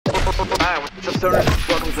Hi, what's up, stoners?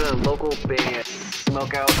 Welcome to the local band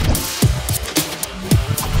Smokeout.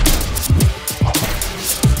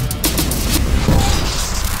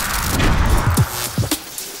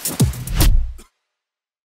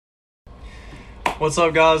 What's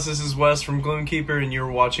up, guys? This is Wes from Gloomkeeper, and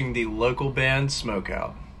you're watching the local band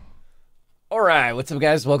Smokeout. All right, what's up,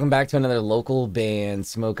 guys? Welcome back to another local band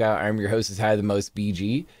Smokeout. I'm your host, is High the Most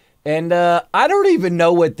BG, and I don't even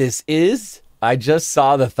know what this is. I just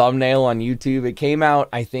saw the thumbnail on YouTube. It came out,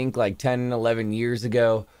 I think, like 10, 11 years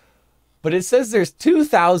ago, but it says there's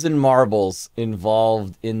 2,000 marbles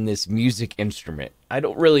involved in this music instrument. I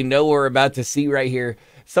don't really know what we're about to see right here.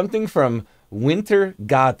 Something from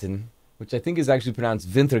Wintergatan, which I think is actually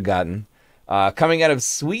pronounced Wintergatan, coming out of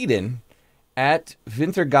Sweden at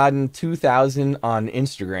Wintergatan 2000 on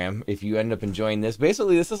Instagram, if you end up enjoying this.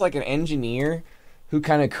 Basically, this is like an engineer who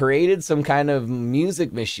kind of created some kind of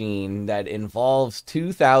music machine that involves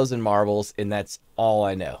 2,000 marbles, and that's all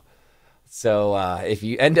I know. So if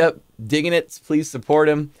you end up digging it, please support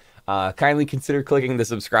him. Kindly consider clicking the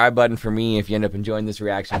subscribe button for me if you end up enjoying this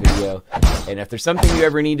reaction video. And if there's something you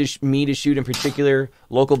ever need me to shoot in particular,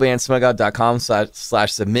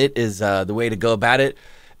 localbandsmokeout.com/submit is the way to go about it.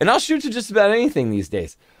 And I'll shoot to just about anything these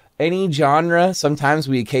days. Any genre. Sometimes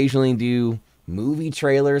we occasionally do movie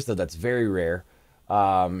trailers, though that's very rare.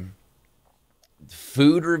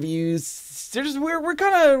 Food reviews. We're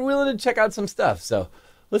kind of willing to check out some stuff. So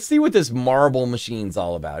let's see what this marble machine's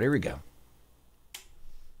all about. Here we go.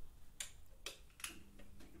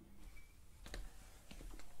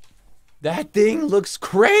 That thing looks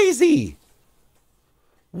crazy.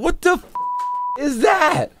 What the f is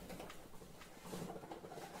that?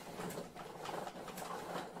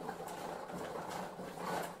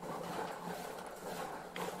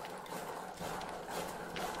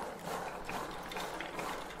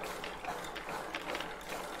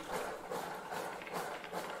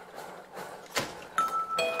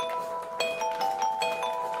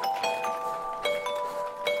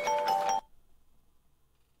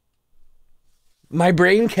 My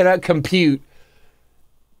brain cannot compute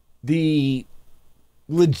the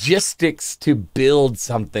logistics to build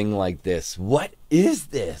something like this. What is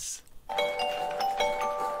this?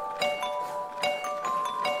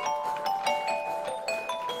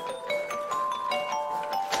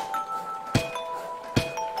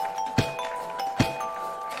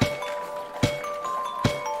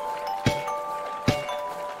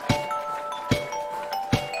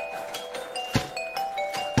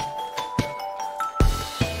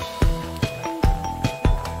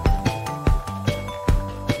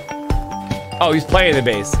 Oh, he's playing the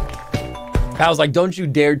bass. I was like, don't you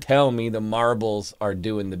dare tell me the marbles are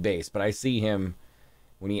doing the bass. But I see him,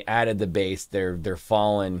 when he added the bass, they're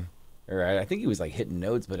falling. Or I think he was like hitting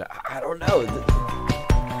notes, but I don't know.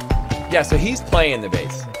 Yeah, so he's playing the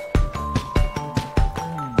bass.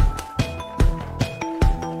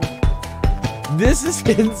 This is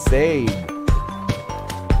insane.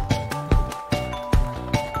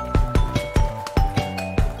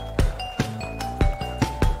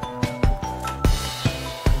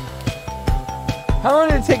 How long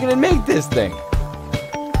did it take to make this thing?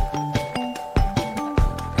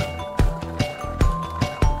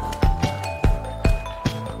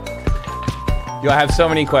 Yo, I have so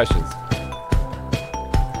many questions.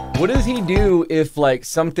 What does he do if, like,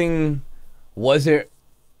 something wasn't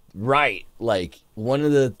right? Like, one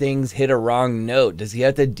of the things hit a wrong note. Does he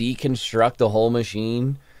have to deconstruct the whole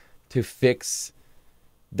machine to fix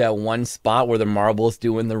that one spot where the marble's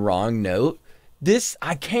doing the wrong note? This,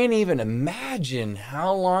 I can't even imagine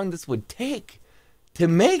how long this would take to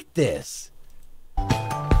make this.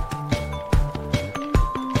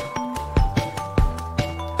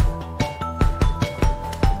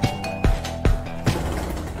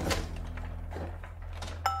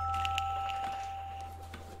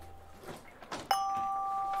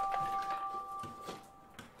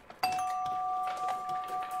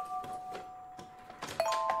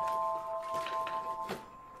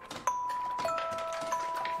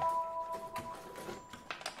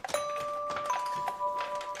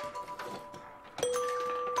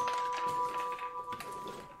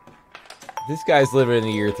 This guy's living in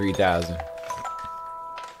the year 3000.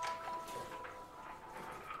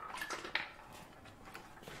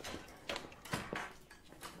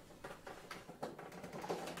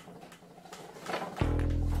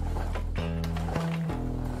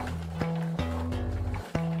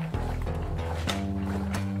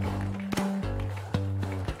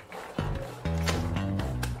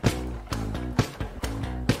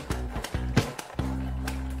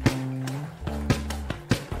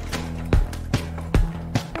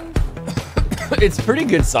 It's a pretty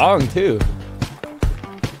good song too.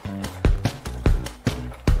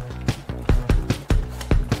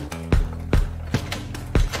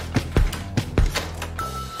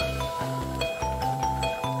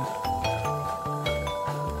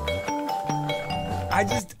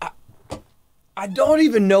 I don't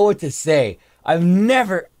even know what to say. I've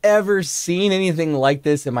never, ever seen anything like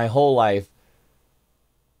this in my whole life.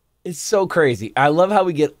 It's so crazy. I love how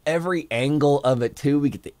we get every angle of it, too. We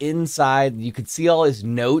get the inside. You could see all his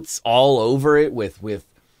notes all over it with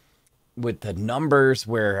the numbers,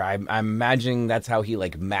 where I'm imagining that's how he,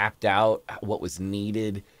 like, mapped out what was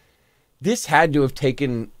needed. This had to have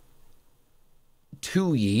taken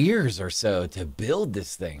 2 years or so to build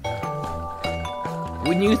this thing.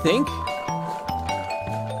 Wouldn't you think?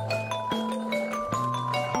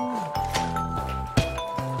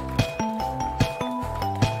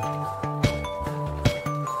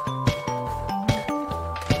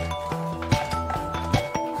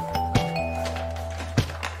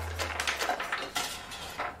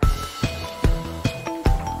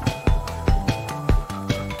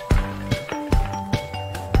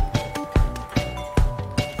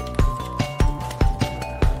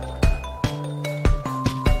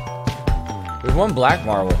 There's one black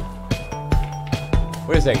marble.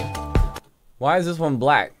 Wait a second. Why is this one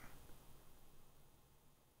black?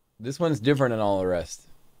 This one's different than all the rest.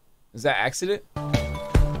 Is that accident?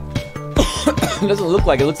 It doesn't look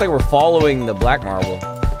like it. It looks like we're following the black marble.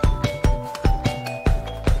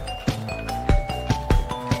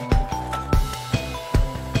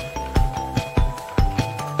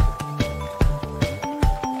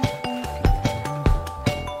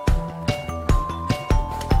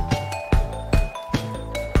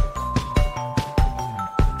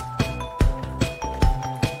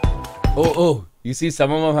 Oh, you see some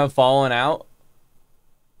of them have fallen out?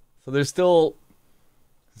 So there's still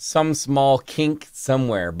some small kink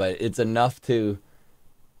somewhere, but it's enough to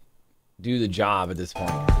do the job at this point.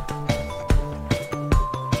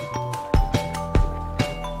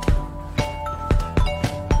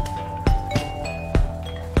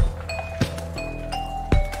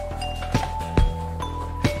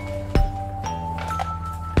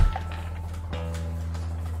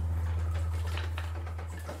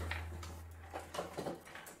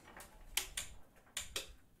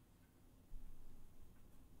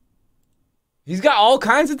 He's got all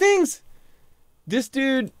kinds of things. This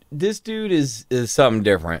dude is something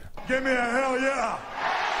different. Give me a hell yeah.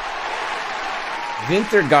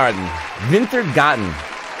 Wintergatan.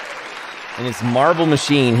 And it's Marble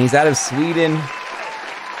Machine. He's out of Sweden.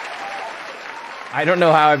 I don't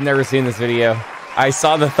know how I've never seen this video. I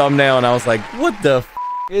saw the thumbnail and I was like, what the f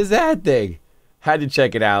is that thing? Had to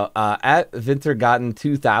check it out. At Wintergatan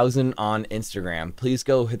 2000 on Instagram. Please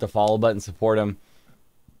go hit the follow button, support him.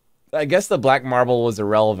 I guess the black marble was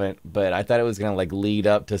irrelevant, but I thought it was gonna like lead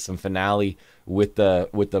up to some finale with the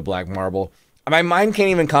black marble. My mind can't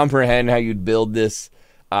even comprehend how you'd build this.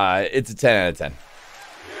 It's a 10 out of 10.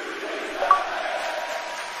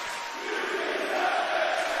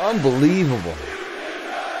 Unbelievable.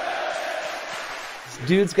 This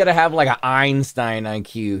dude's gotta have like an Einstein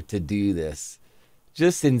IQ to do this.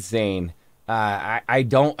 Just insane. I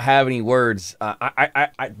don't have any words.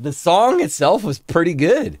 The song itself was pretty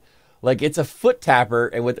good. Like, it's a foot tapper,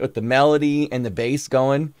 and with the melody and the bass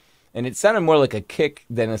going, and it sounded more like a kick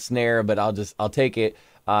than a snare, but I'll take it.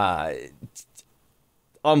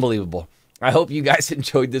 Unbelievable. I hope you guys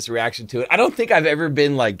enjoyed this reaction to it. I don't think I've ever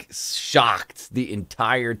been like shocked the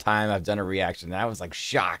entire time I've done a reaction. I was like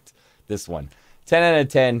shocked this one. 10 out of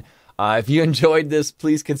 10. If you enjoyed this,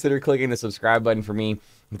 please consider clicking the subscribe button for me.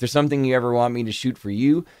 If there's something you ever want me to shoot for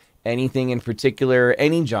you, anything in particular,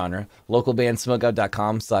 any genre,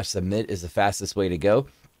 localbandsmokeout.com/submit is the fastest way to go.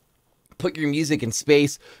 Put your music in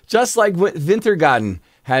space, just like what Wintergatan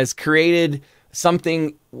has created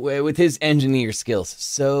something with his engineer skills.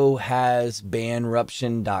 So has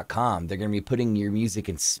bandruption.com. They're going to be putting your music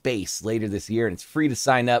in space later this year, and it's free to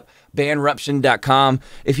sign up. Bandruption.com.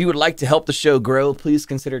 If you would like to help the show grow, please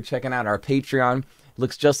consider checking out our Patreon. It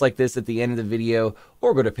looks just like this at the end of the video,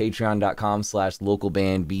 or go to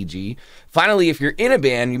patreon.com/localbandbg. Finally, if you're in a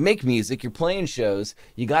band, you make music, you're playing shows,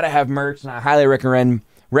 you got to have merch, and I highly recommend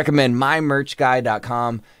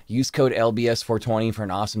mymerchguy.com. Use code LBS420 for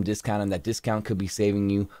an awesome discount, and that discount could be saving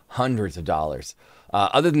you hundreds of dollars.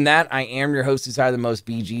 Other than that, I am your host who's higher than most,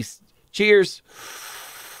 BG. Cheers,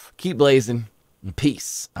 keep blazing, and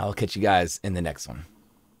peace. I'll catch you guys in the next one.